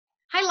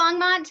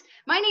Longmont.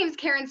 My name is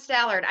Karen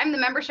Stallard. I'm the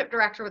Membership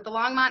Director with the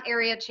Longmont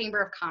Area Chamber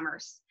of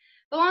Commerce.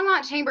 The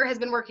Longmont Chamber has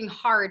been working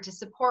hard to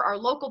support our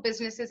local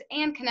businesses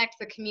and connect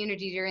the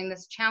community during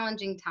this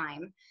challenging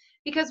time,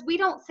 because we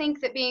don't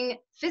think that being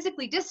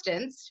physically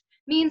distanced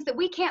means that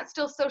we can't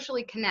still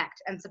socially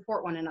connect and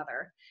support one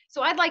another.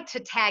 So I'd like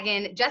to tag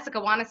in Jessica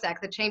Wanasek,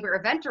 the Chamber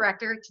Event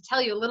Director, to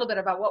tell you a little bit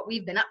about what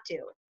we've been up to.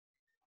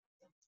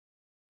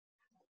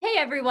 Hey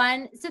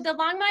everyone, so the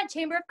Longmont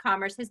Chamber of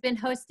Commerce has been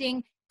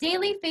hosting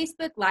daily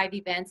Facebook Live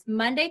events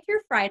Monday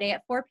through Friday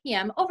at 4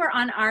 p.m. over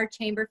on our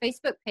Chamber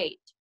Facebook page.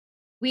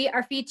 We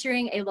are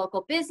featuring a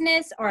local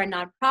business or a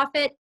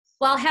nonprofit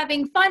while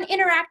having fun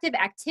interactive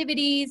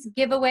activities,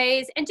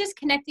 giveaways, and just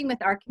connecting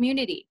with our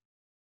community.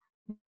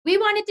 We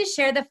wanted to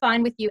share the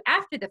fun with you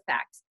after the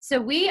fact, so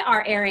we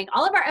are airing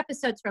all of our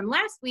episodes from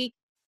last week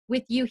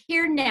with you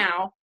here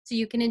now so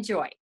you can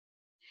enjoy.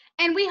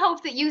 And we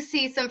hope that you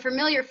see some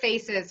familiar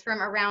faces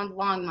from around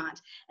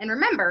Longmont. And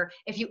remember,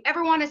 if you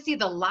ever want to see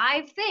the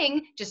live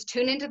thing, just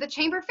tune into the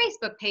Chamber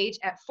Facebook page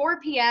at 4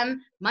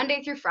 p.m.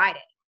 Monday through Friday.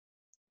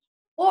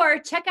 Or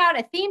check out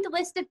a themed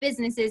list of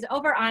businesses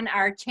over on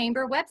our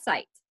Chamber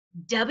website.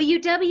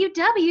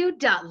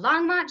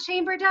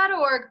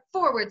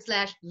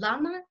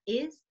 www.longmontchamber.org/Longmont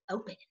is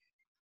open.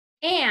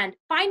 And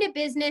find a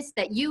business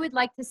that you would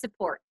like to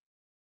support.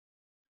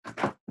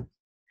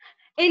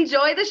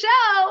 Enjoy the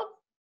show.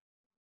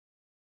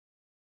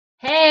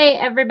 Hey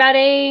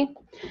everybody.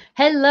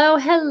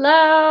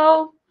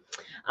 Hello.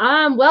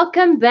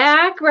 Welcome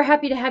back. We're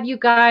happy to have you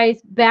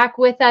guys back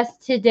with us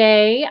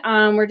today.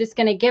 We're just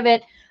going to give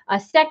it a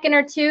second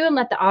or two and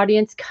let the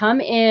audience come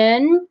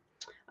in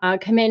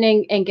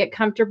and get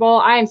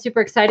comfortable. I am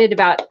super excited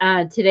about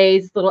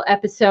today's little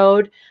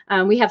episode.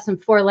 We have some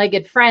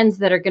four-legged friends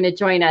that are going to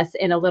join us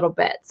in a little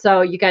bit.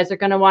 So you guys are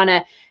going to want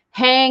to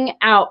hang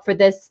out for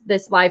this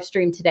live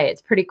stream today.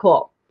 It's pretty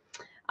cool.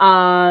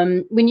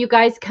 When you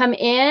guys come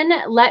in,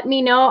 let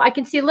me know. I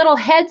can see little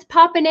heads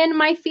popping in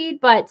my feed,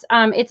 but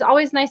it's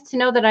always nice to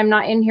know that I'm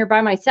not in here by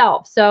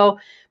myself. So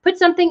put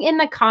something in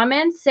the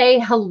comments, say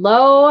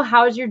hello,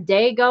 how's your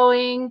day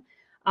going?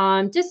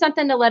 Just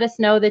something to let us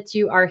know that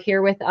you are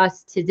here with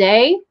us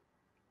today.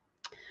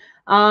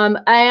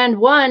 And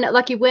one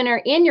lucky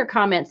winner in your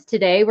comments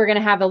today, we're going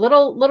to have a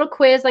little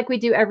quiz like we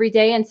do every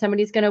day, and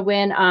somebody's going to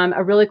win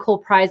a really cool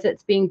prize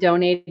that's being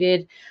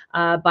donated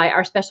by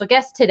our special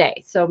guest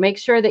today. So make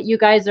sure that you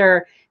guys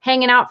are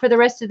hanging out for the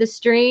rest of the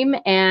stream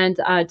and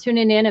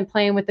tuning in and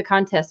playing with the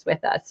contest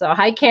with us. So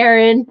hi,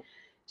 Karen.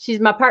 She's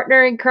my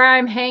partner in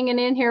crime, hanging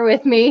in here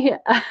with me.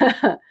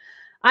 I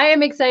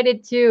am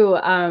excited too.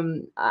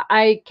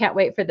 I can't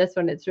wait for this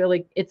one. It's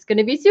going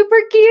to be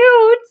super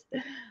cute.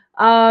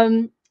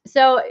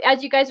 So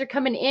as you guys are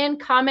coming in,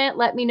 comment,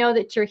 let me know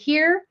that you're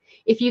here.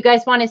 If you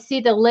guys want to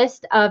see the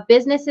list of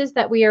businesses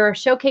that we are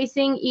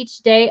showcasing each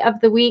day of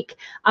the week,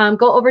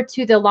 go over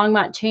to the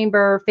Longmont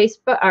Chamber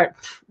Facebook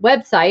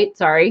website.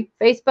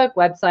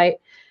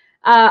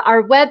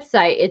 Our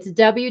website, it's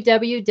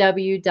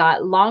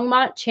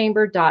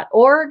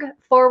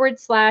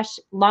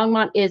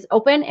www.longmontchamber.org/Longmont is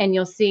open, and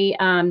you'll see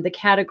the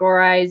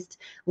categorized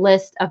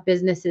list of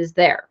businesses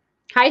there.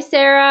 Hi,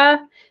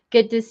 Sarah.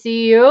 Good to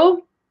see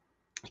you.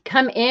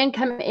 Come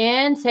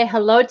in, say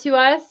hello to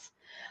us.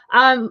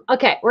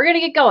 Okay, we're going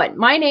to get going.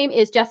 My name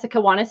is Jessica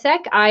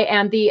Wanasek. I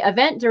am the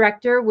event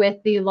director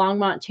with the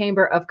Longmont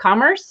Chamber of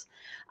Commerce.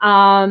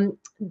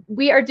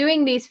 We are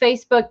doing these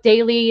Facebook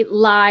daily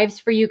lives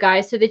for you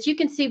guys so that you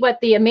can see what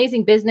the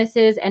amazing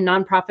businesses and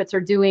nonprofits are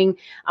doing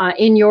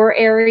in your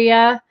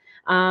area.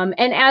 And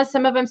as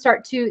some of them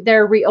start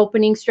their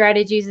reopening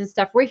strategies and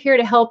stuff, we're here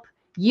to help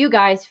you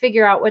guys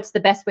figure out what's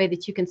the best way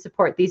that you can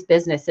support these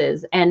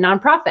businesses and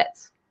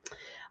nonprofits.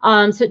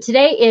 So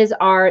today is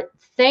our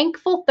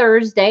Thankful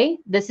Thursday.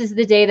 This is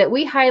the day that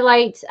we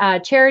highlight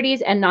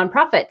charities and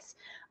nonprofits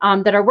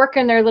that are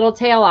working their little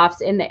tail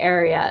offs in the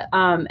area.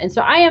 And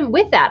so I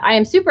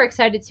am super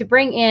excited to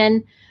bring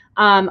in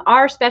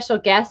our special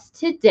guest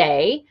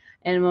today.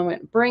 And I'm going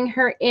to bring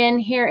her in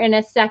here in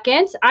a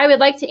second. I would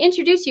like to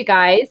introduce you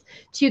guys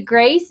to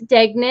Grace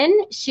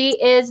Degnan. She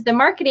is the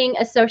marketing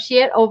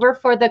associate over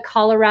for the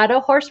Colorado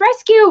Horse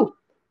Rescue.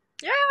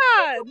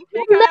 Yeah.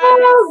 Hey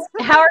Hello.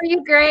 guys. How are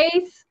you,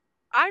 Grace?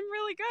 I'm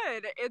really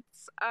good.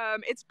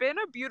 It's been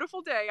a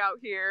beautiful day out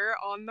here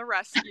on the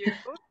rescue.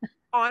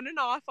 On and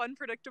off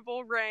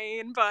unpredictable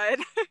rain, but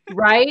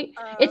right.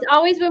 It's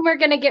always when we're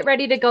going to get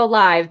ready to go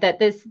live that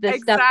this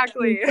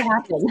exactly stuff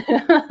happen.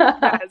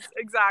 Yes,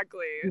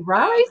 exactly.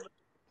 Right.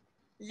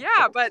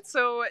 Yeah, but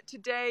so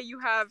today you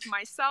have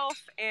myself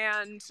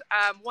and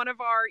one of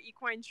our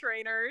equine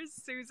trainers,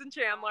 Susan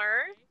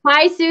Chandler.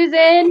 Hi,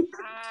 Susan.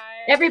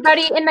 Hi.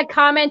 Everybody in the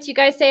comments, you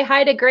guys say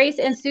hi to Grace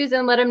and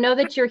Susan. Let them know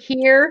that you're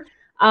here.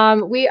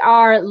 We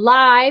are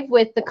live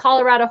with the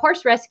Colorado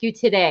Horse Rescue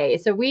today.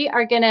 So we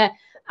are going to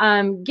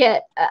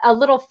get a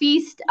little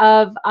feast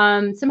of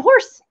some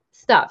horse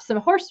stuff, some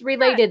horse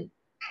related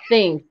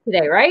things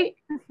today, right?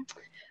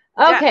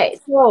 Okay,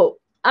 yes. So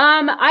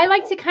I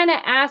like to kind of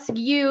ask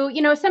you,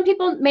 some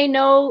people may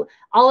know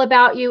all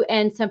about you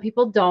and some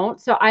people don't.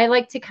 So I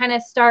like to kind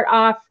of start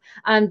off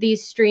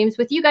these streams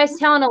with you guys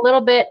telling a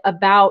little bit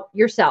about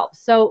yourselves.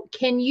 So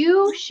can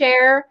you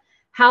share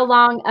how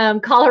long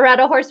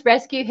Colorado Horse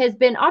Rescue has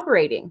been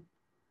operating?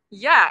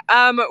 Yeah,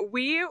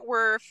 we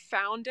were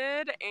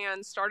founded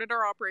and started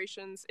our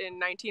operations in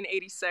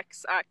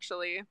 1986,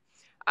 actually.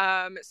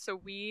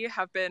 So we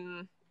have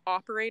been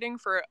operating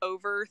for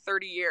over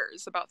 30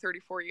 years, about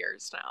 34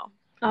 years now.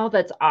 Oh,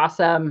 that's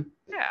awesome.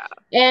 Yeah.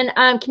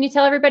 And can you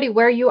tell everybody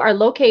where you are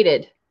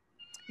located?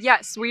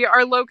 Yes, we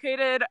are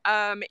located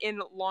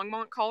in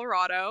Longmont,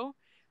 Colorado,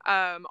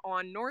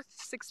 on North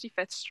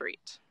 65th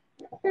Street.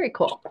 Very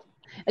cool.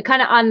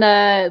 Kind of on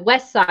the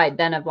west side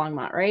then of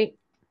Longmont, right?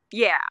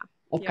 Yeah.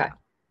 Okay. Yeah.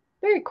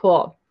 Very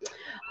cool.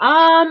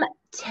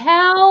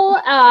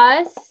 Tell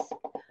us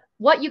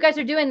what you guys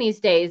are doing these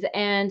days.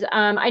 And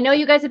I know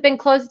you guys have been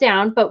closed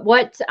down, but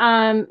what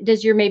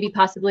does your maybe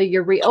possibly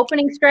your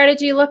reopening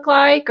strategy look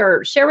like?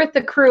 Or share with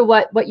the crew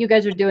what you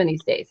guys are doing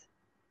these days.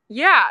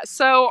 Yeah,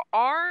 so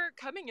our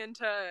coming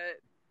into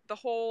the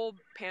whole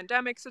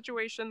pandemic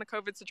situation, the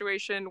COVID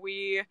situation,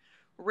 we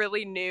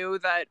really knew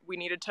that we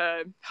needed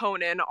to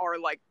hone in our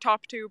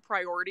top two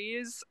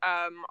priorities.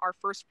 Our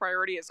first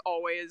priority is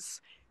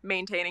always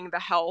maintaining the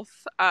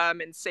health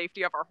and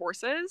safety of our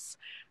horses.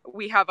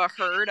 We have a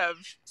herd of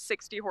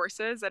 60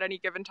 horses at any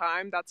given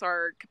time. That's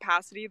our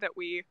capacity that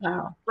we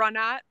run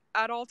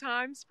at all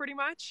times, pretty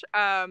much.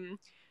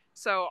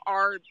 So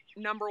our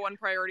number one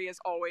priority is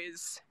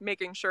always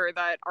making sure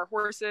that our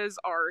horses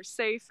are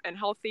safe and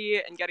healthy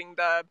and getting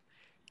the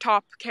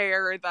top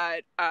care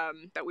that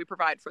that we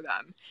provide for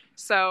them.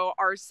 So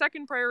our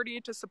second priority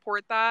to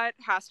support that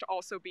has to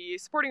also be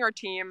supporting our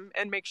team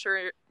and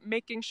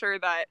making sure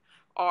that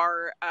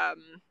our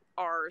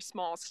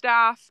small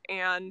staff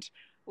and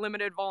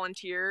limited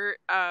volunteer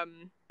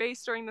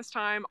base during this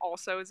time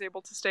also is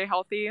able to stay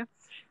healthy.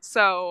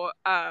 So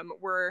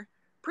we're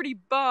pretty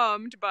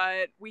bummed,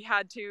 but we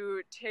had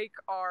to take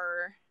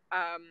our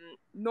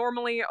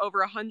normally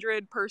over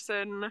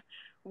 100-person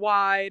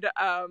wide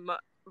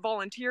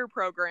volunteer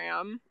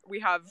program. We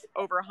have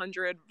over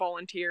 100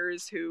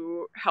 volunteers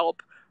who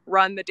help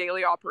run the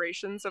daily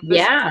operations of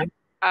this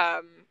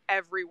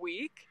every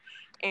week.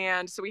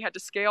 And so we had to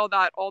scale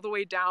that all the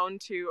way down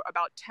to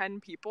about 10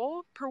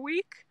 people per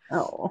week.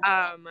 So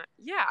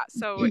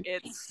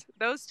it's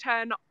those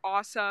 10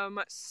 awesome,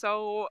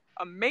 so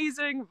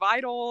amazing,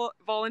 vital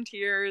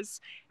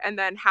volunteers, and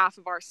then half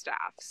of our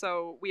staff.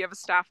 So we have a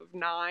staff of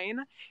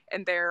 9,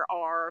 and there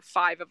are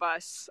 5 of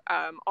us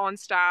on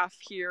staff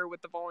here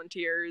with the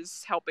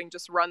volunteers helping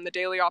just run the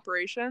daily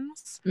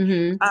operations.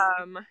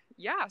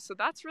 So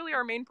that's really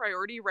our main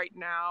priority right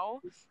now.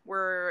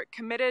 We're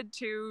committed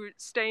to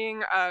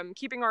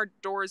keeping our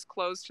doors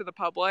closed to the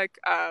public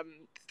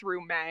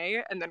through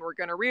May, and then we're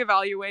going to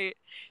reevaluate,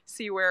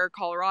 see where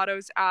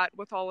Colorado's at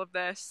with all of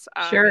this,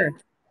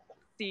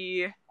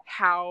 see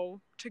how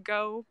to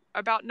go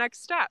about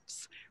next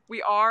steps.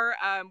 We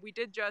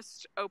did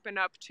just open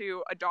up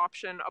to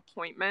adoption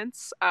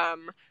appointments,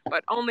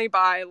 but only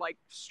by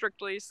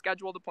strictly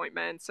scheduled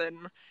appointments,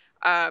 and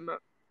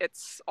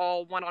it's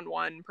all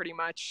one-on-one pretty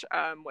much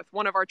with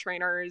one of our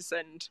trainers,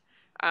 and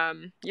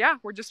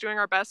we're just doing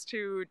our best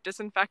to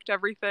disinfect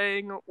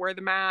everything, wear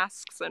the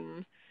masks,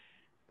 and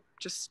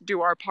just do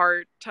our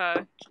part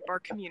to keep our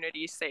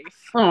community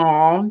safe.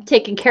 Oh,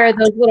 taking care of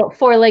those little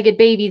 4-legged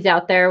babies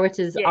out there, which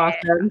is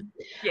awesome.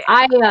 Yeah.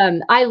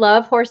 I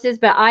love horses,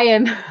 but I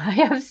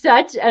have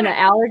such an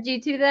allergy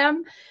to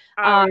them.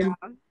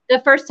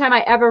 The first time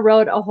I ever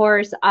rode a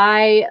horse,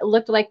 I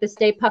looked like the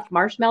Stay Puft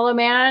Marshmallow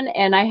Man,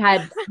 and I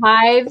had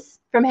hives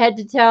from head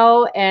to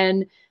toe,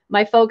 and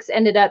my folks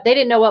they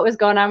didn't know what was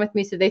going on with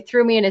me, so they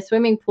threw me in a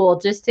swimming pool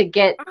just to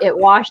get it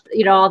washed,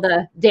 all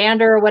the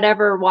dander or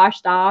whatever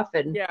washed off.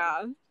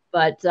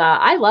 But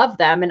I love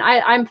them, and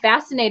I'm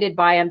fascinated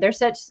by them. They're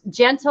such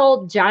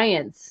gentle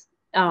giants.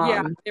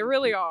 They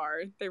really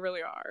are. They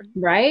really are.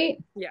 Right?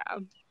 Yeah.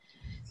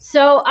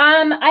 So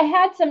I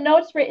had some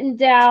notes written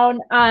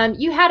down.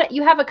 You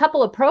have a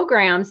couple of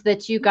programs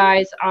that you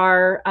guys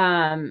are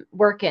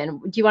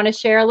working. Do you want to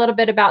share a little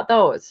bit about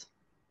those?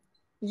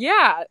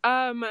 Yeah.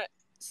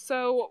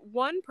 So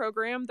one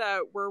program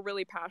that we're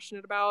really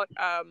passionate about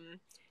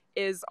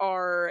is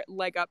our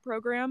Leg Up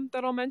program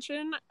that I'll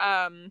mention.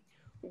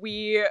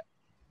 We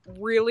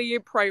really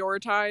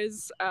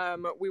prioritize,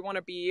 we want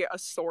to be a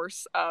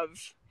source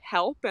of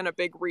help and a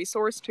big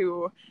resource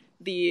to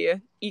the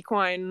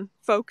equine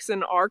folks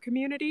in our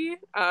community.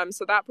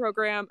 So that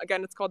program,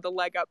 again, it's called the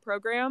Leg Up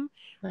program,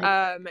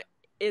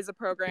 is a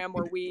program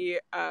where we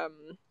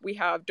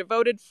have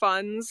devoted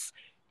funds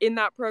in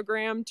that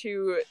program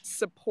to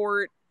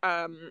support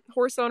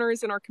horse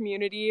owners in our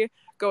community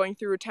going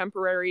through a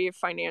temporary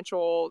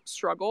financial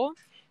struggle.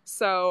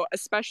 So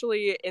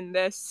especially in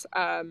this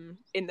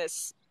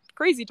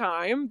crazy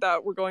time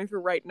that we're going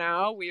through right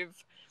now, we've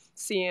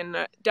seen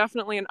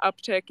definitely an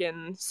uptick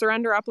in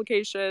surrender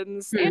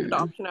applications and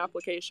adoption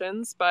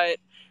applications. But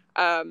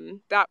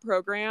that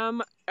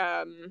program,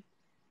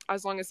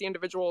 as long as the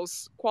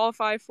individuals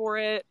qualify for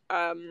it.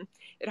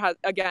 It has,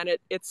 again,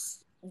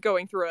 it's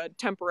going through a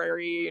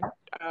temporary,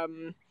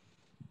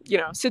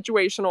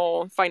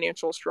 situational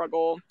financial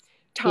struggle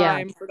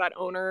time for that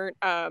owner.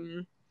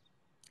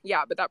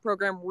 But that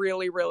program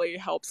really, really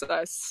helps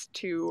us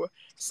to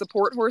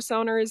support horse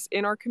owners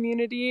in our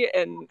community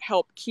and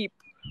help keep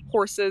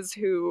horses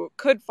who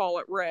could fall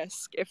at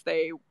risk if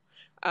they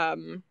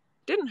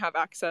didn't have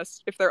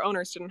access, if their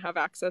owners didn't have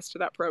access to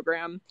that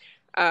program.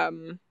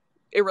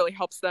 It really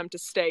helps them to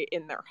stay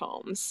in their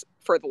homes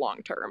for the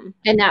long term.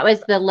 And that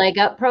was the Leg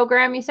Up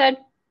program, you said?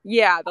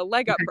 Yeah, the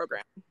Leg Up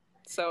program.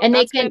 So and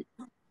they can.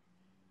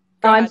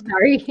 I'm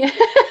sorry.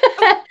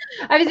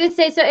 I was going to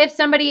say, so if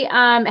somebody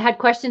had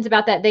questions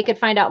about that, they could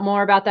find out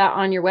more about that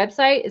on your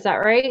website. Is that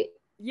right?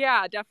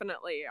 Yeah,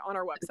 definitely on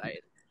our website.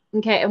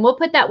 Okay, and we'll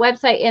put that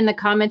website in the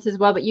comments as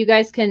well, but you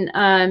guys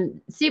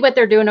can see what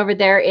they're doing over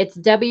there. It's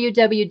www.chr.org,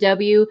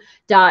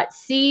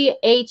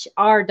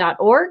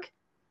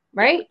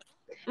 right?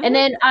 Mm-hmm. And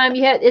then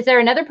is there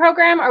another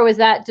program, or was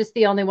that just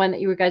the only one that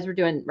you guys were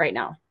doing right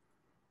now?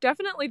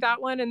 Definitely that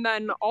one. And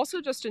then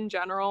also just in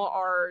general,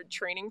 our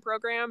training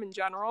program in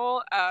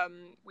general,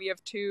 we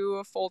have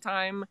 2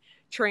 full-time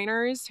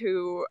trainers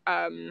who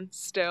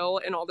still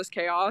in all this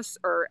chaos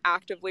are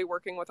actively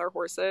working with our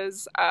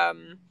horses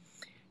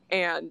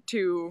and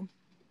to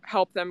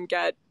help them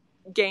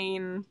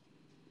gain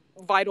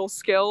vital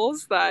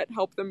skills that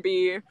help them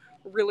be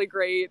really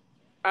great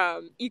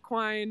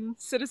equine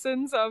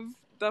citizens of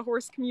the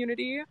horse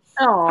community.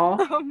 Oh,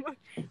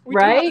 we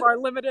do have our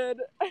limited.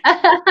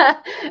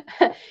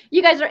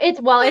 You guys are. It's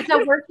a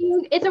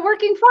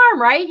working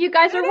farm, right? You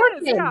guys are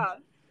working.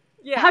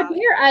 Yeah. How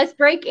dare us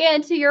break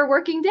into your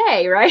working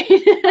day, right?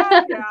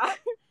 Yeah,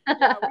 we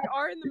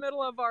are in the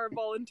middle of our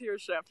volunteer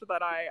shift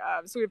that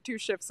so we have 2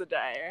 shifts a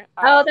day.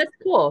 Oh, that's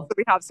cool. So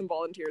we have some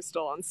volunteers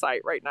still on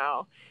site right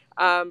now.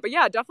 But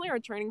yeah, definitely our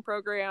training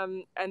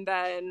program. And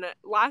then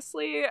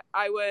lastly,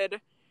 I would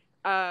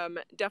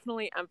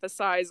definitely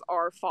emphasize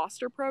our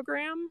foster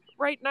program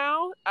right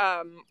now.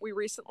 We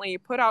recently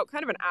put out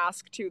kind of an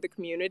ask to the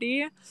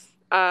community,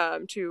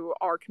 to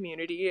our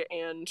community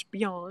and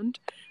beyond,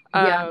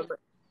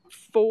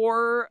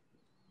 for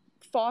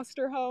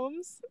foster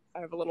homes.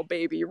 I have a little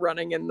baby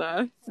running in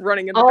the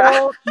back.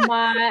 Oh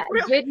my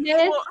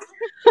goodness.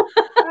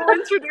 We'll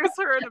introduce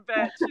her in a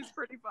bit. She's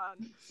pretty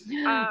fun.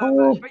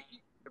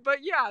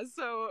 But yeah,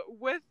 so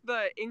with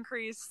the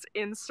increase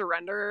in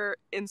surrender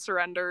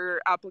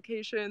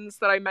applications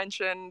that I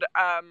mentioned,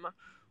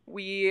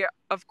 we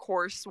of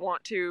course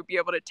want to be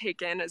able to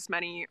take in as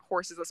many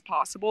horses as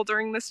possible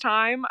during this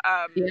time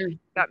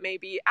that may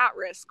be at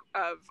risk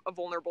of a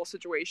vulnerable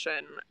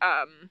situation.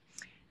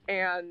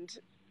 And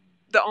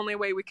the only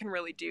way we can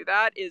really do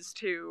that is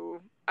to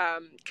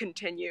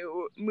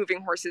continue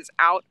moving horses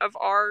out of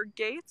our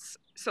gates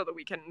so that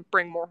we can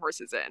bring more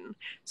horses in.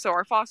 So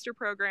our foster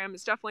program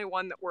is definitely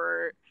one that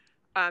we're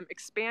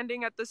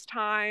expanding at this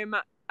time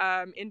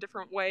in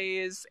different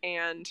ways.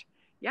 And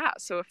yeah,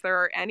 so if there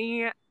are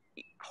any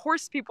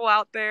horse people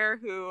out there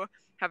who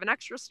have an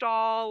extra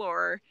stall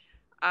or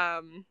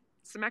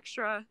some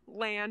extra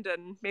land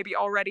and maybe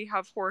already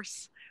have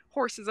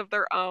horses of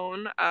their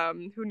own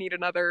who need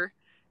another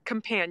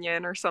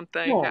companion or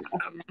something,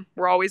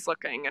 we're always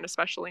looking, and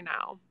especially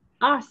now.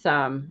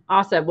 Awesome.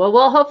 Well,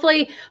 we'll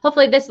hopefully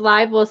this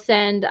live will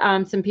send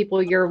some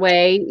people your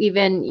way,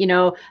 even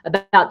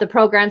about the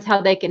programs,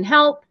 how they can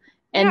help,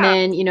 and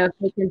then if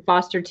they can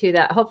foster too.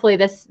 That hopefully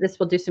this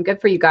will do some good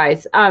for you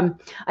guys. I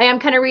am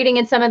kind of reading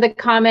in some of the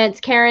comments.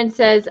 Karen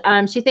says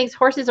she thinks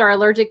horses are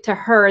allergic to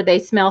her. They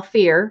smell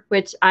fear,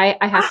 which I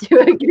have to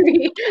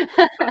agree.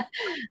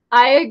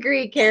 I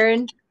agree,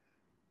 Karen.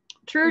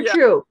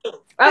 True.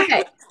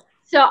 Okay.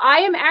 So I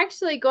am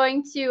actually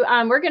going to,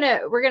 we're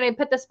gonna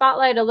put the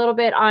spotlight a little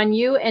bit on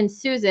you and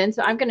Susan.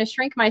 So I'm gonna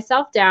shrink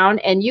myself down,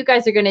 and you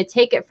guys are gonna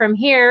take it from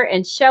here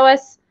and show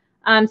us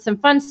some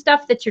fun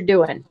stuff that you're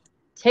doing.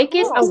 Take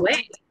it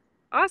away.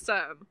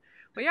 Awesome.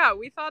 Well, yeah,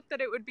 we thought that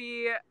it would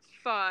be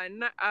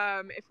fun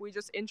if we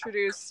just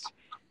introduced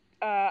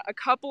a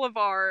couple of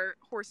our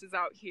horses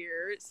out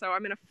here. So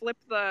I'm gonna flip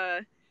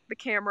the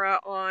camera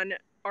on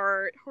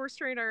our horse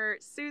trainer,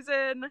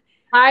 Susan.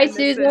 Hi,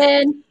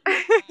 Susan.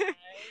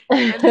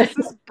 And this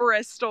is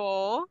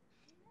Bristol.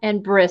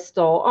 And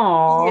Bristol.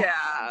 Aw.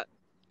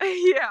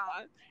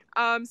 Yeah.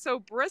 So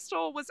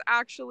Bristol was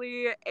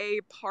actually a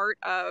part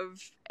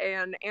of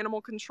an animal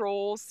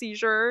control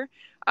seizure.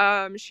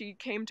 She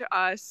came to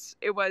us.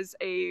 It was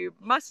a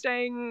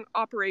Mustang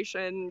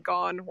operation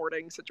gone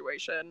hoarding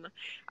situation.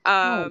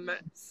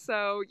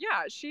 So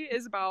yeah, she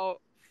is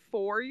about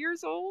 4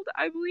 years old,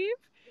 I believe.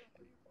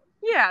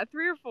 Yeah,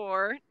 3 or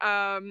 4.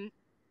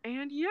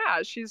 And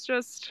yeah, she's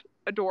just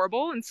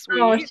adorable and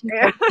sweet. Oh, she's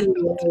so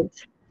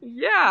cute.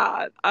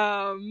 Yeah.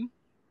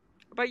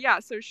 But yeah,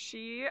 so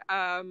she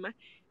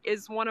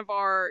is one of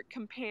our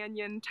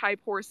companion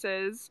type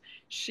horses.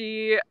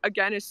 She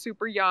again is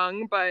super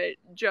young, but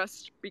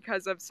just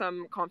because of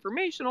some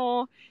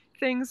conformational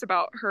things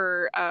about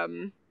her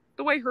the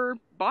the way her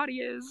body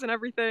is and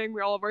everything.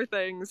 We all have our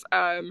things.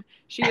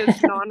 She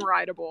is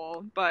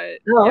non-rideable, but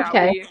Oh, yeah,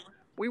 okay.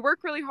 we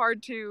work really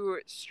hard to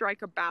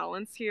strike a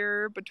balance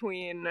here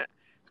between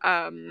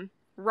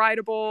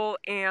rideable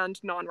and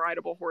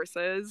non-rideable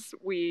horses.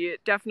 We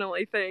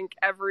definitely think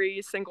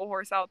every single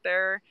horse out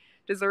there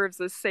deserves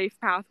a safe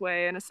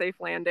pathway and a safe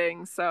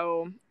landing.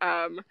 So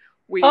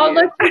we Oh,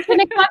 look, she's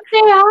gonna come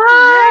say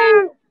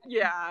hi.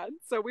 yeah,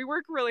 so we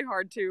work really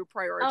hard to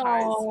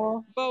prioritize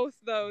Oh, both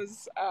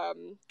those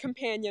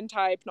companion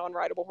type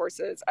non-rideable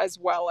horses as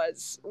well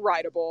as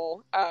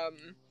rideable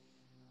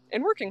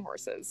and working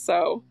horses.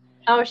 So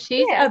oh,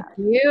 she's yeah. a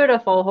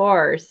beautiful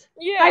horse.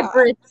 Hi, Yeah.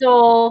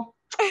 Bristol.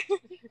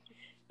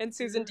 And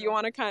Susan, do you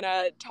want to kind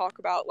of talk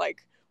about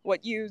like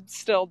what you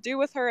still do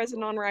with her as a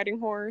non-riding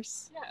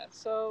horse? Yeah,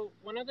 so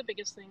one of the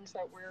biggest things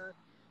that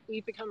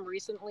we've become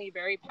recently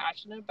very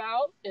passionate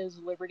about is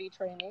liberty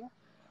training.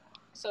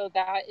 So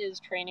that is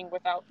training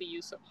without the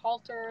use of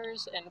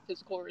halters and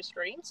physical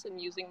restraints,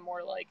 and using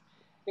more like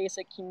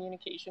basic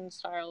communication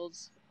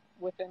styles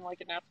within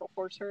like a natural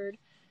horse herd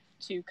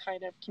to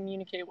kind of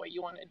communicate what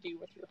you want to do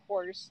with your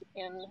horse.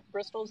 And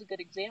Bristol's a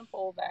good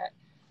example that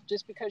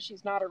just because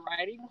she's not a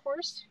riding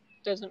horse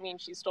doesn't mean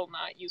she's still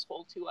not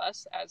useful to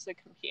us as a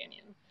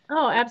companion.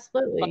 Oh,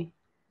 absolutely.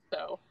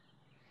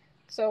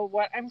 So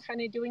what I'm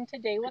kind of doing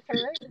today with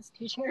her is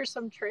teaching her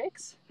some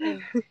tricks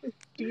and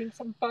doing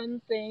some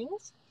fun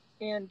things.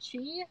 And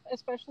she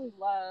especially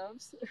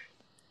loves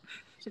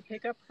to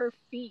pick up her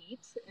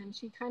feet, and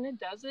she kind of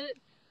does it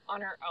on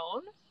her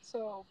own.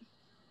 So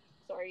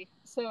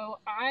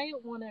I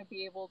want to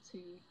be able to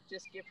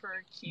just give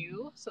her a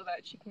cue so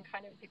that she can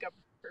kind of pick up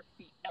her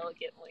feet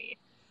elegantly.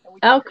 And we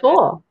can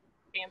cool.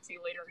 Fancy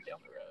later down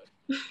the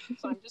road.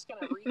 So I'm just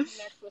going to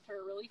reconnect with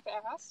her really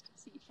fast,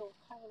 see if she'll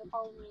kind of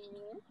follow me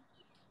in.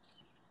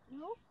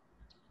 No?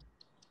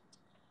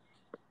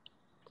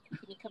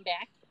 Can you come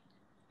back?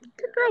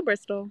 Good girl,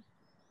 Bristol.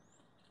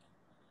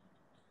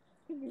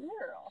 Good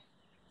girl.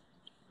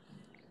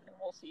 And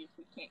we'll see if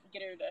we can't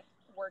get her to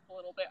work a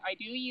little bit. I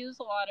do use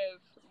a lot of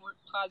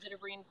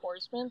positive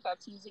reinforcement.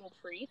 That's using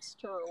treats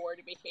to reward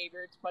a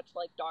behavior. It's much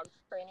like dog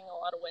training in a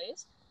lot of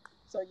ways.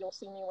 So you'll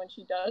see me when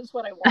she does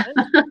what I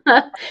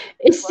want.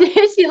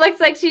 She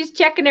looks like she's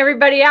checking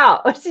everybody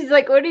out. She's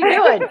like, what are you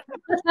doing?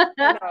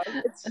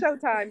 It's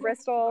showtime,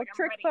 Bristol. Like,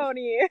 Trick ready.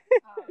 pony.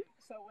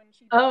 So when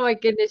she Oh my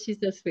goodness, she's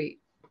so sweet.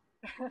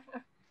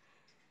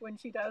 When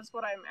she does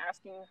what I'm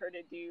asking her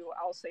to do,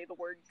 I'll say the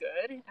word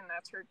good, and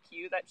that's her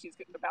cue that she's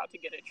about to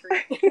get a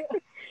treat.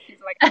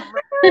 She's like, I'm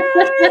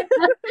ready.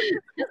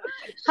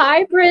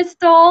 Hi,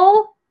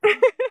 Bristol.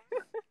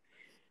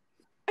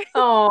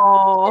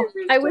 Oh,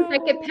 I wish I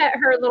could pet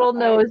her little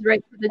nose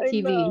right to the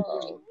TV.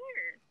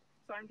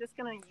 So I'm just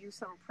going to use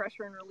some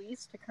pressure and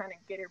release to kind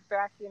of get her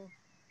back in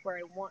where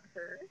I want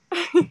her.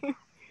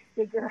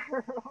 Good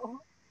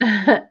girl.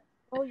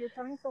 Oh, you're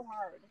trying so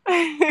hard.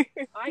 I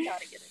got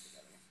to get it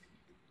together.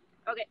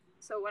 Okay,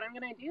 so what I'm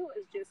going to do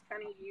is just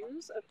kind of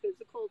use a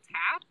physical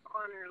tap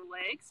on her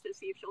legs to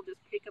see if she'll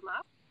just pick them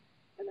up,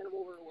 and then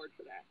we'll reward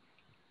for that.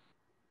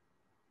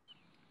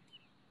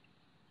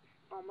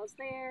 Almost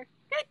there.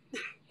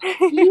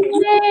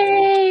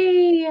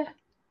 Yay!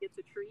 Gets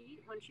a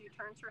treat when she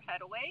turns her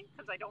head away,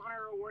 because I don't want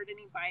to reward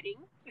any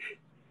biting.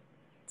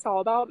 It's all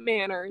about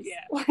manners.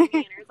 Yeah,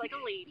 manners like a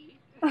lady.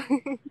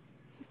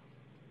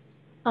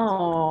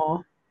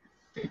 Oh.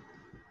 In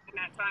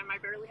that time, I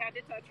barely had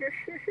to touch her.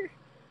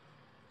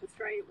 Let's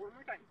try it one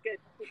more time. Good.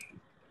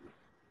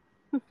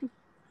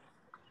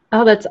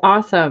 Oh, that's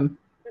awesome.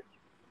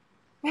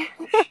 Nose.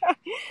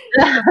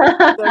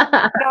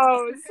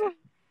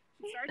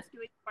 She starts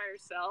doing it by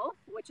herself,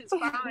 which is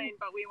fine,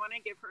 but we want to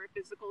give her a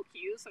physical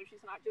cue so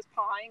she's not just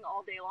pawing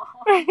all day long.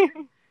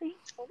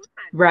 Hold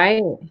on.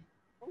 Right.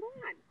 Hold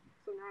on.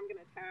 So now I'm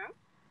going to tap.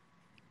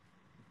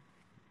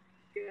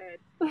 Good.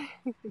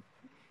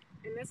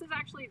 And this is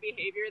actually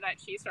behavior that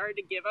she started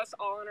to give us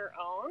all on her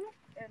own.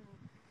 And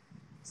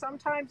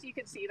sometimes you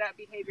could see that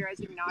behavior as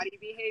a naughty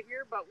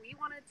behavior, but we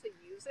wanted to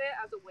use it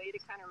as a way to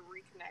kind of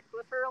reconnect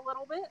with her a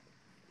little bit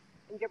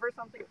and give her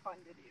something fun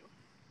to do.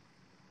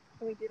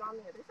 Can we do it on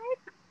the other side?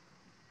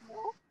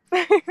 No?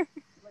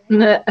 Come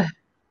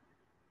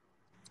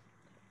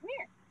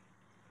here.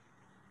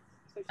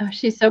 Oh,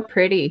 she's so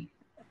pretty.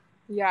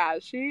 Yeah,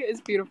 she is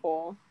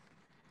beautiful.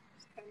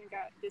 Just kind of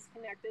got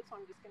disconnected, so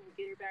I'm just going to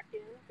get her back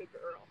in. Good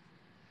girl.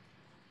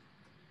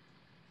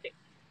 Okay.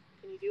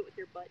 Can you do it with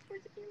your butt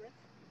towards the camera?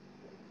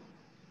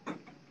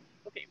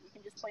 Okay, we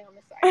can just play on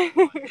this side.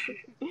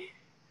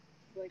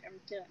 Like, I'm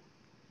done.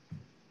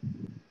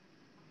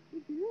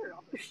 Good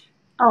girl.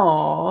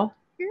 Oh.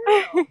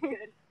 Girl.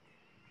 Good.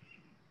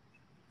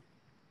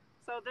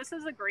 So this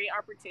is a great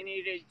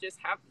opportunity to just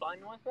have fun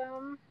with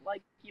them.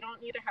 Like, you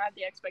don't need to have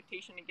the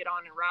expectation to get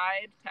on a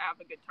ride to have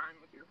a good time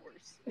with your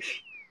horse.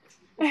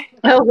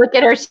 Oh, look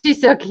at her. She's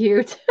so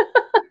cute.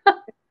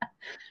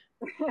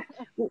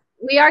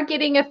 We are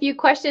getting a few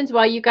questions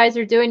while you guys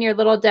are doing your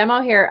little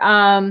demo here.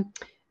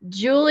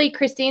 Julie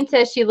Christine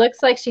says she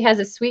looks like she has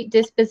a sweet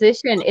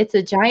disposition. It's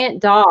a giant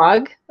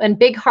dog and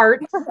big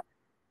hearts.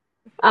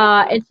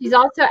 And she's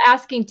also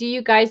asking, do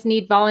you guys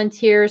need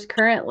volunteers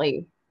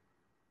currently?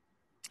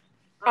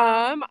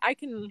 I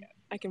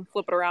can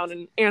flip it around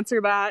and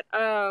answer that.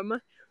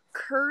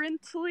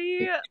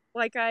 Currently,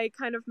 like I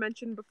kind of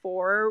mentioned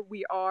before,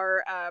 we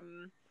are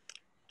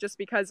just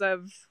because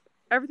of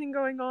everything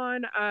going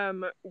on,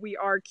 we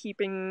are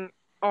keeping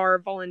our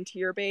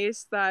volunteer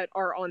base that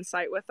are on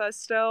site with us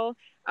still,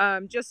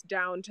 just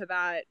down to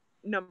that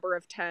number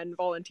of 10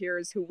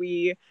 volunteers who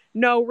we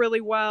know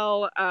really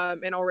well,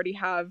 and already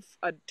have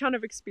a ton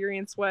of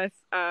experience with.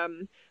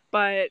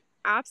 But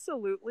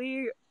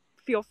absolutely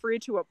feel free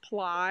to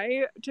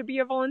apply to be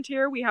a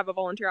volunteer. We have a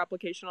volunteer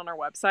application on our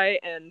website,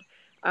 and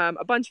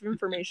a bunch of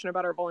information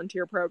about our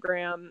volunteer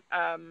program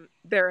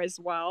there as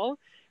well.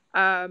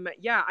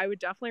 Yeah, I would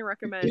definitely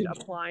recommend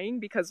applying,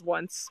 because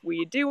once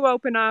we do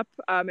open up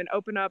and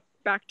open up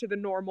back to the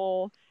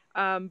normal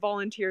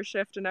volunteer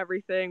shift and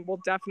everything, we'll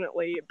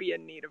definitely be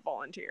in need of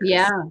volunteers.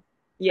 Yeah.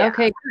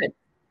 Okay, good.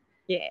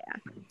 Yeah.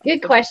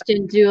 Good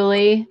question,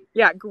 Julie.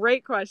 Yeah,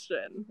 great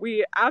question.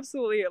 We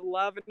absolutely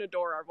love and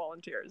adore our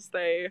volunteers.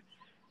 They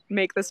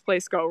make this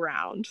place go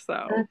round.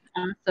 So that's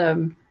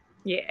awesome.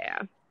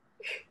 Yeah.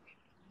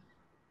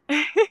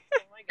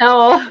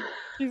 Oh,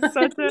 she's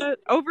such an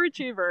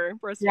overachiever,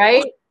 Bristol.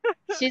 Right?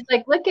 She's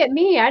like, look at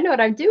me. I know what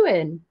I'm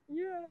doing.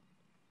 Yeah.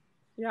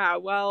 Yeah,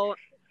 well,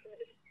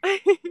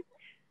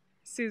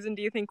 Susan,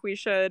 do you think we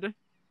should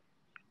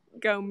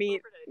go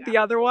meet the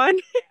other one?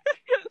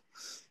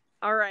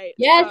 All right.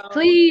 Yes,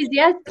 please.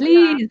 Yes,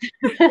 please.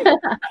 Yeah.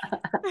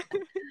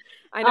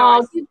 I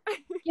know.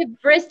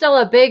 Give Bristol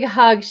a big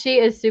hug. She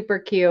is super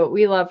cute.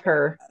 We love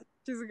her.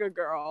 She's a good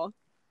girl.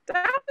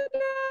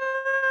 Daffodil!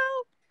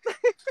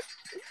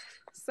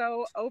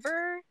 So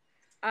over,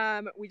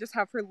 we just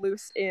have her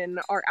loose in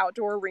our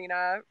outdoor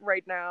arena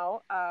right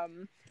now.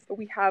 But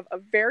we have a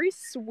very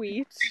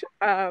sweet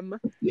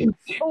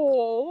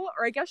foal,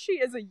 or I guess she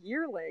is a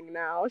yearling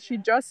now. She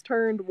just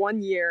turned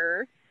 1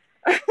 year.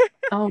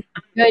 Oh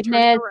my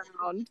goodness.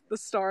 Around, the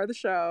star of the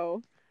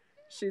show.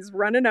 She's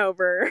running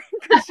over.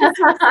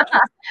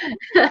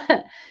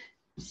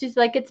 She's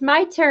like, it's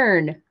my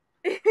turn.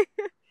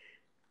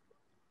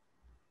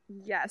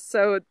 Yes,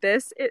 so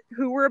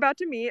who we're about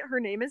to meet, her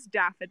name is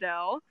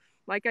Daffodil.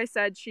 Like I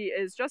said, she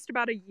is just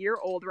about a year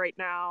old right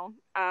now.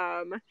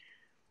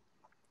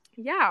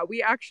 Yeah,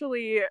 we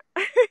actually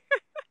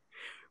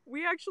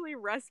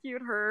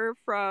rescued her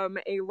from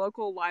a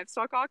local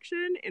livestock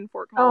auction in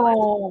Fort Collins.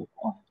 Oh.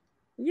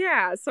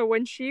 Yeah, so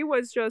when she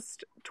was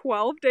just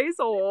 12 days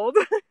old.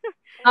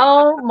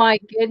 Oh my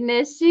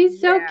goodness, she's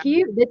so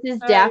cute. This is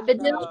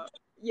Daffodil?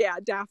 Yeah,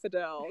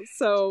 Daffodil.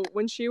 So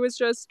when she was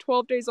just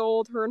 12 days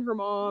old, her and her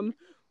mom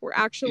were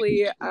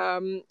actually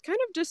kind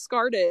of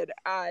discarded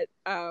at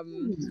a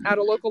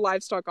local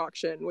livestock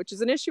auction, which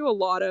is an issue a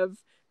lot of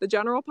the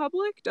general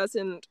public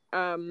doesn't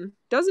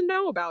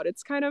know about.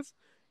 It's kind of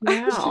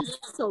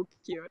so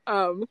cute.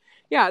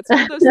 Yeah, it's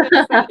one of those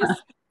things that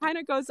kind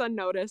of goes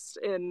unnoticed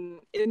in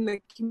the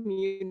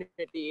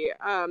community,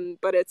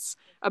 but it's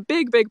a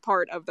big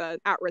part of the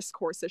at-risk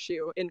horse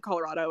issue in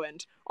Colorado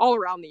and all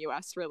around the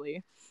US,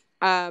 really.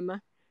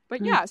 But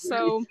yeah,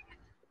 so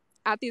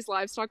at these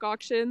livestock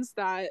auctions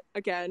that,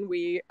 again,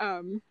 we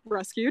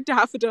rescued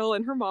Daffodil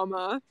and her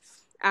mama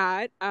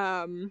at,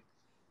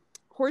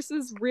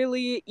 horses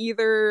really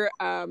either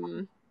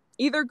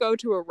go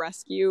to a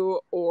rescue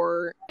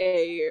or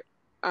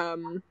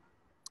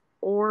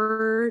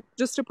or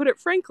just to put it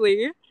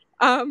frankly,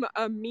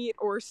 a meat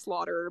or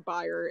slaughter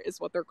buyer is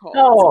what they're called.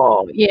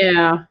 Oh,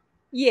 yeah.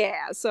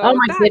 Yeah. So oh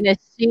my goodness,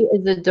 she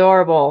is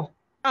adorable.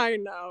 I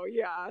know,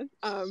 yeah.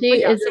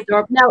 She is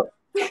adorable. Now,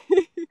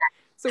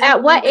 so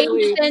at what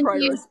age then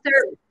do you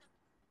start?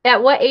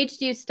 At what age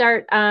do you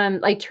start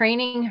like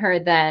training her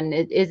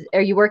then?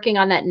 Are you working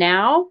on that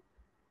now?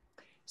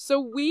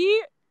 So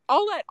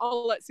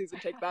I'll let Susan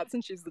take that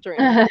since she's the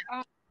trainer.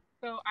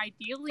 So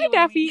ideally,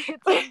 when we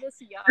get them this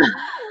young,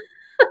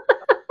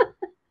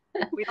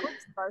 we don't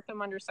start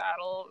them under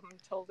saddle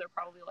until they're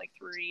probably like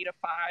 3 to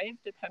 5,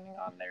 depending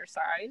on their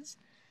size.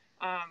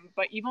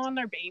 But even when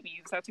they're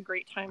babies, that's a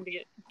great time to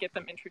get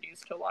them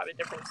introduced to a lot of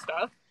different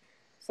stuff,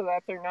 so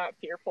that they're not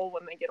fearful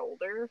when they get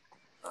older.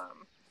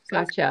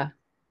 Gotcha.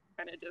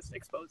 Kind of just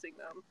exposing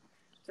them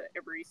to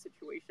every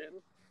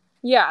situation.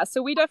 Yeah,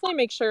 so we definitely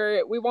make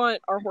sure we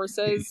want our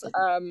horses,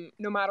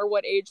 no matter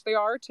what age they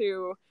are,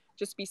 to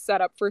just be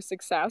set up for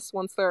success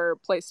once they're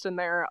placed in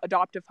their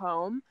adoptive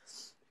home.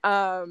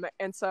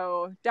 And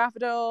so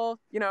Daffodil,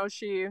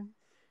 she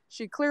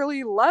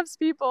clearly loves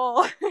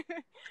people.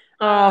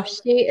 Oh,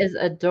 she is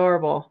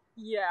adorable.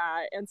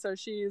 Yeah, and so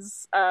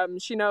she's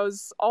she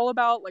knows all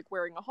about like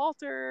wearing a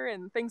halter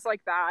and things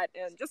like that,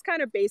 and just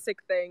kind of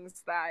basic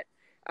things that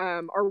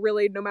are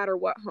really, no matter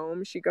what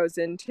home she goes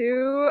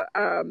into,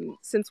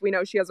 since we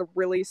know she has a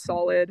really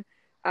solid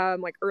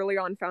like early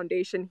on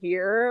foundation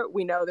here,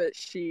 we know that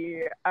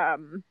she'll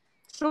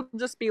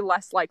just be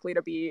less likely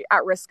to be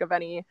at risk of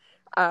any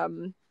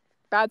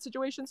bad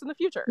situations in the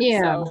future.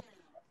 Yeah. So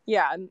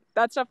Yeah, and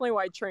that's definitely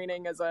why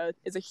training is a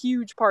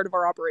huge part of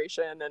our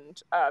operation,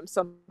 and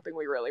something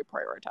we really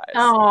prioritize.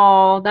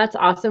 Oh, that's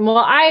awesome.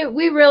 Well,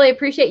 we really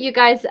appreciate you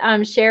guys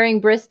sharing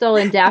Bristol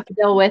and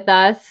Daffodil with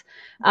us.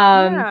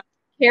 Um,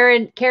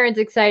 Yeah. Karen's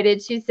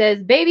excited. She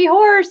says baby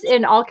horse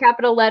in all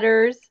capital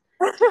letters.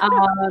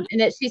 And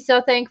that she's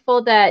so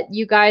thankful that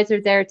you guys are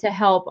there to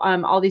help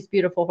all these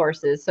beautiful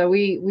horses. So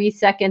we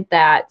second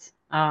that.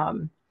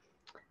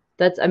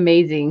 That's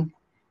amazing.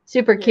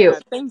 Super cute. Yeah,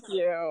 thank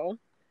you.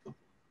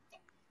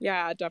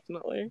 Yeah,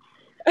 definitely.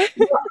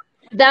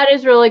 That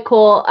is really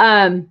cool.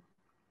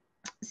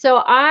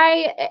 So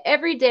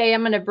every day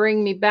I'm going to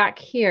bring me back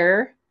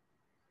here.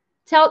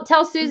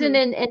 Tell Susan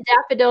and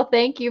Daffodil,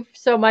 thank you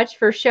so much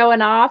for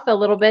showing off a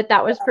little bit.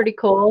 That was pretty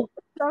cool.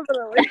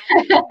 Definitely.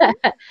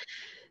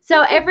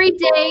 So every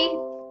day,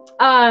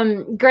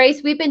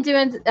 Grace, we've been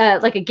doing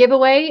like a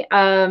giveaway.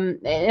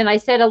 And I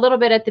said a little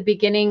bit at the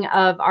beginning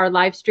of our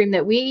live stream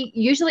that we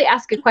usually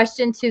ask a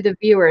question to the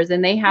viewers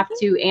and they have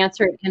to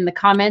answer it in the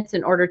comments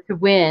in order to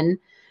win.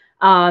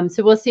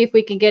 So we'll see if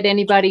we can get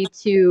anybody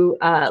to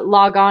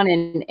log on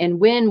and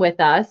win with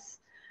us.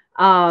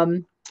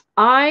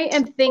 I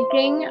am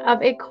thinking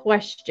of a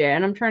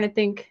question. I'm trying to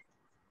think.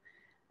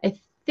 I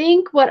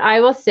think what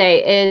I will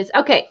say is,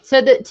 okay,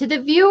 so to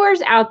the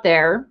viewers out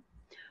there,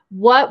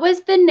 what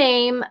was the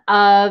name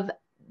of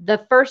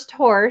the first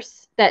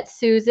horse that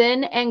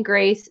Susan and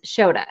Grace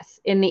showed us?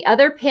 In the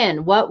other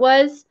pin, what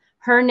was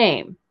her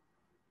name?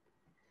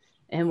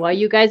 And while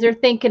you guys are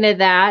thinking of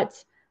that,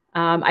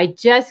 I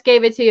just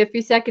gave it to you a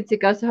few seconds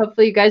ago, so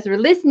hopefully you guys were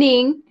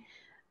listening.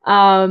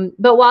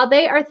 But while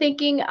they are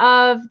thinking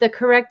of the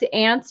correct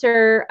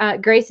answer,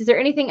 Grace, is there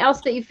anything else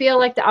that you feel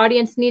like the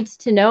audience needs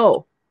to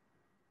know?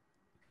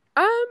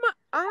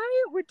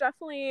 I would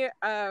definitely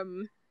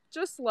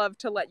just love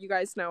to let you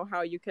guys know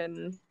how you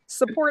can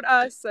support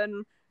us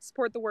and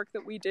support the work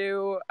that we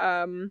do.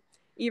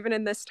 Even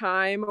in this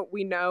time,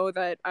 we know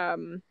that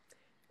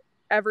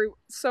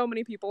so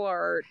many people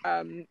are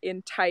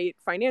in tight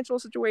financial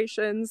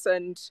situations,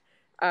 and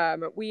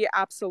we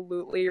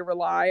absolutely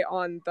rely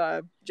on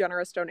the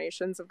generous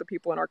donations of the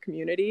people in our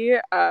community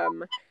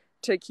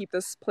to keep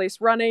this place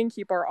running,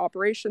 keep our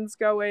operations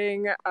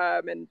going,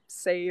 and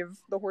save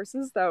the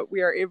horses that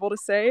we are able to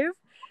save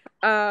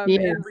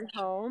and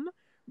rehome.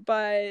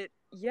 But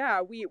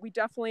yeah, we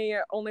definitely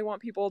only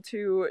want people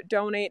to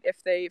donate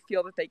if they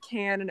feel that they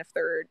can and if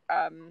they're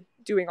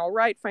doing all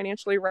right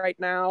financially right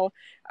now.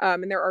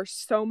 And there are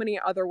so many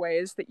other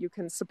ways that you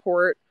can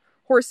support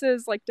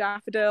horses like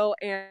Daffodil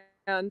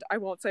and I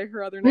won't say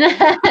her other name.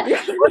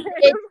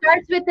 It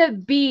starts with a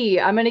B.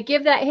 I'm going to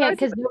give that hint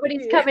because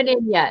nobody's coming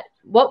in yet.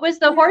 What was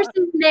the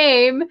horse's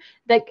name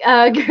that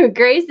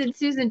Grace and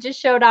Susan just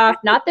showed off?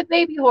 Not the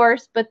baby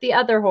horse, but the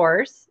other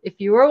horse, if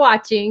you were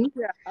watching.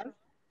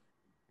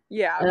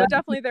 Yeah, but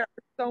definitely there are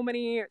so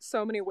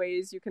many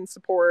ways you can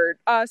support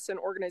us and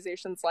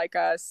organizations like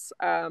us.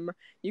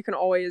 You can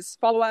always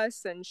follow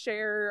us and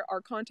share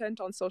our content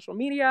on social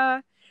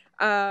media.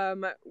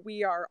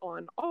 We are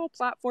on all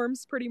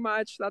platforms pretty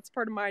much. That's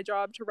part of my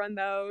job to run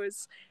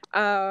those.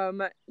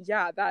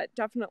 Yeah, that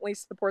definitely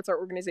supports our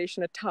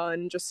organization a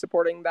ton, just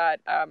supporting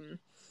that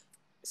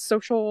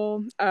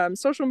social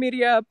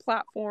media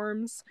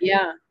platforms.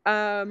 Yeah.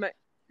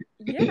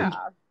 Yeah,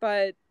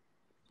 but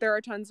there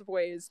are tons of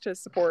ways to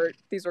support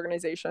these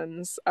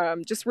organizations.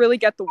 Just really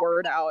get the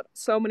word out.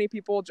 So many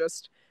people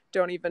just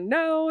don't even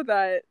know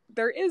that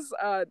there is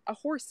a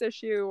horse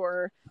issue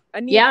or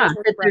a need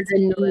for horse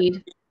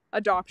rescue,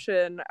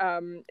 adoption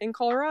in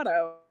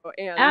Colorado.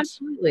 And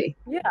absolutely.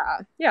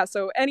 Yeah.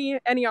 So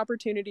any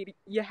opportunity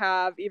you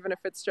have, even if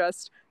it's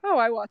just, oh,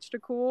 I watched a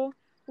cool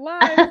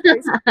live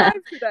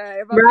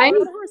today about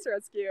Colorado horse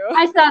rescue.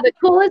 I saw the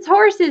coolest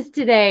horses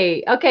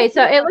today. Okay,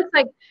 so it looks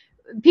like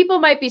people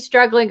might be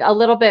struggling a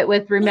little bit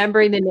with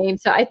remembering the name.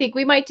 So I think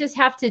we might just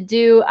have to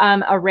do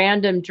a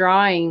random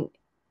drawing.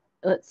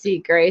 Let's see,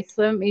 Grace.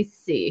 Let me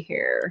see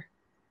here.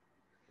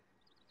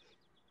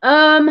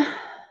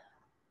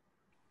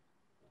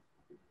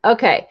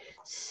 Okay.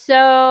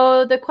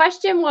 So the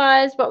question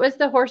was, what was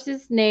the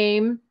horse's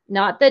name?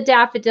 Not the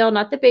Daffodil,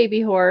 not the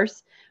baby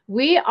horse.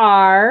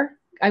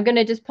 I'm going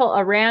to just pull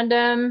a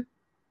random.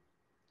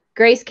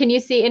 Grace, can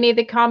you see any of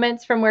the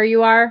comments from where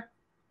you are?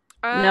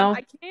 No,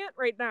 I can't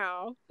right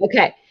now.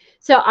 Okay.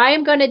 So I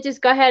am going to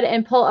just go ahead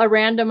and pull a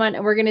random one,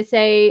 and we're going to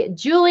say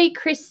Julie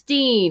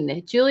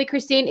Christine. Julie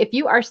Christine, if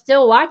you are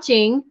still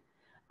watching,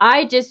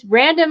 I just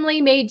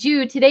randomly made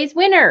you today's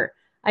winner.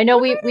 I know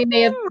we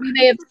may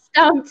have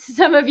stumped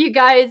some of you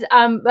guys,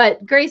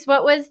 but Grace,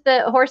 what was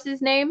the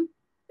horse's name?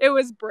 It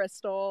was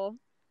Bristol.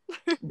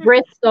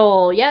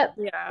 Bristol. Yep.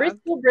 Yeah.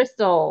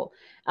 Bristol.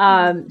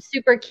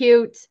 Super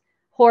cute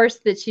horse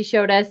that she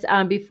showed us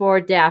before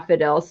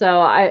Daffodil.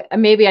 So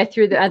maybe I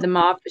threw them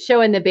off.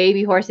 Showing the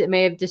baby horse, it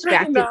may have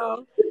distracted.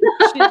 No.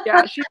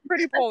 She's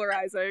pretty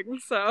polarizing.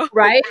 So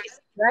right.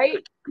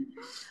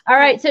 All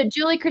right. So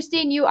Julie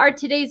Christine, you are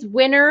today's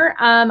winner.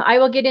 I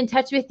will get in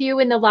touch with you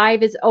when the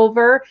live is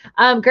over.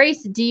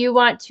 Grace, do you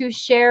want to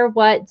share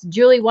what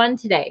Julie won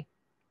today?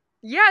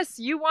 Yes,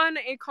 you won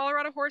a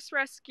Colorado Horse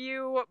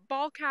Rescue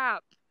ball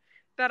cap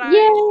that I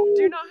do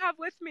Yay! not have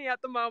with me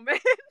at the moment.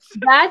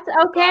 That's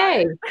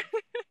okay. but,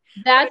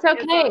 That's but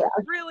it's okay. a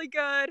really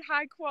good,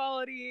 high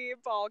quality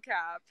ball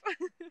cap.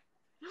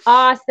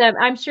 Awesome.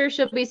 I'm sure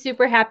she'll be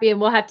super happy,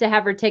 and we'll have to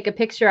have her take a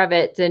picture of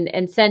it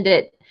and send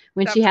it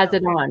when she has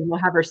it Definitely. on. We'll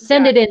have her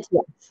send it in to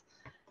us.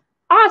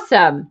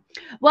 Awesome.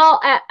 Well,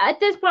 at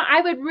this point,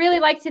 I would really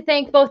like to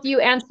thank both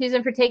you and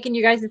Susan for taking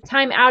you guys'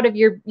 time out of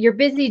your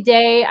busy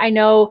day. I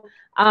know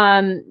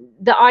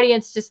the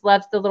audience just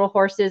loves the little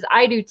horses.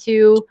 I do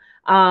too.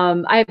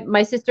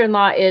 My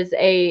sister-in-law is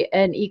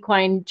an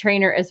equine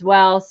trainer as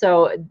well,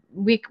 so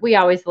we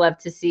always love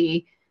to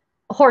see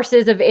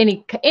horses of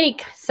any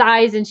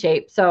size and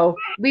shape. So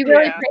we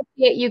really Yeah.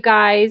 appreciate you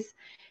guys.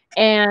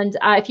 And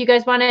if you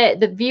guys want to,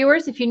 the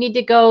viewers, if you need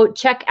to go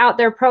check out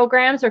their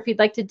programs or if you'd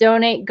like to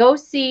donate, go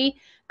see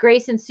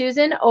Grace and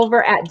Susan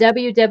over at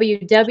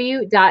www.chr.org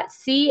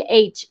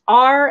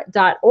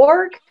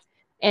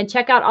and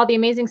check out all the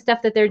amazing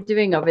stuff that they're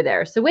doing over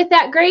there. So with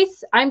that,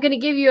 Grace, I'm going to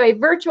give you a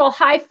virtual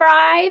high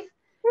five.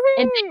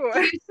 And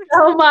thank you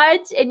so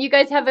much. And you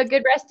guys have a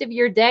good rest of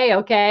your day,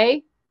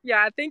 okay?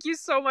 Yeah, thank you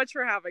so much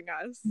for having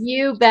us.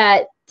 You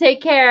bet.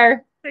 Take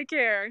care. Take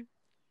care.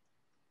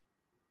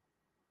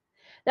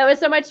 That was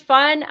so much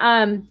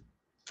fun.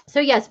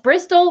 So yes,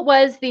 Bristol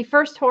was the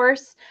first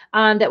horse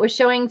that was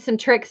showing some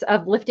tricks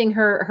of lifting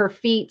her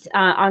feet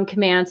on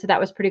command. So that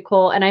was pretty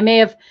cool. And I may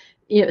have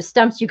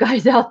stumped you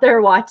guys out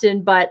there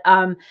watching, but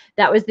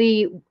that was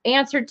the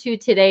answer to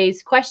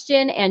today's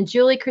question. And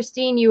Julie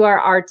Christine, you are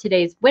our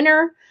today's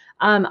winner.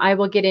 I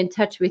will get in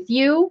touch with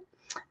you.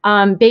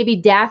 Baby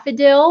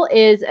Daffodil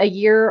is a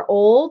year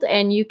old,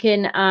 and you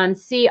can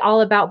see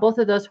all about both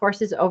of those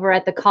horses over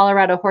at the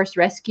Colorado Horse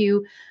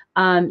Rescue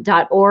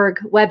 .org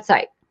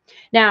website.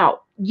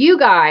 Now, you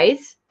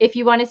guys, if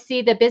you want to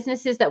see the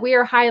businesses that we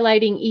are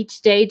highlighting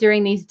each day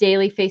during these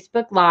daily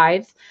Facebook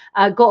Lives,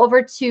 go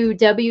over to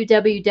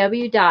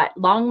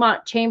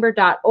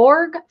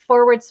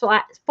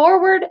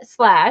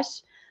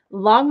www.longmontchamber.org//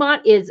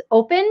 Longmont is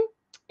open,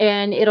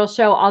 and it'll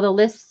show all the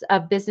lists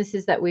of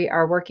businesses that we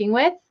are working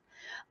with.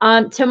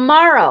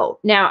 Tomorrow,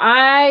 now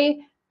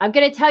I'm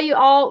going to tell you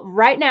all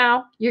right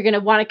now, you're going to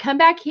want to come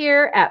back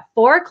here at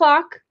 4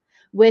 o'clock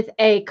with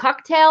a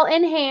cocktail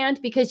in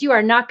hand, because you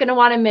are not going to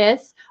want to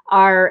miss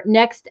our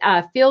next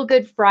Feel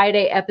Good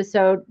Friday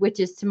episode, which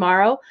is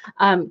tomorrow.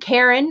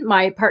 Karen,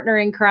 my partner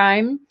in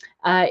crime,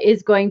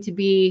 is going to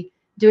be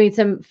doing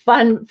some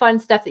fun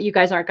stuff that you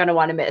guys aren't going to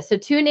want to miss. So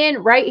tune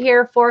in right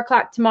here, 4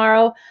 o'clock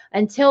tomorrow.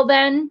 Until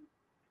then,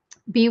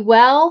 be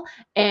well,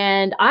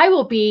 and I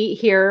will be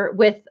here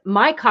with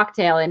my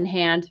cocktail in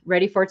hand,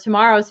 ready for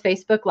tomorrow's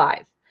Facebook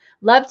Live.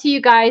 Love to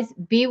you guys.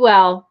 Be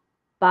well.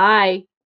 Bye.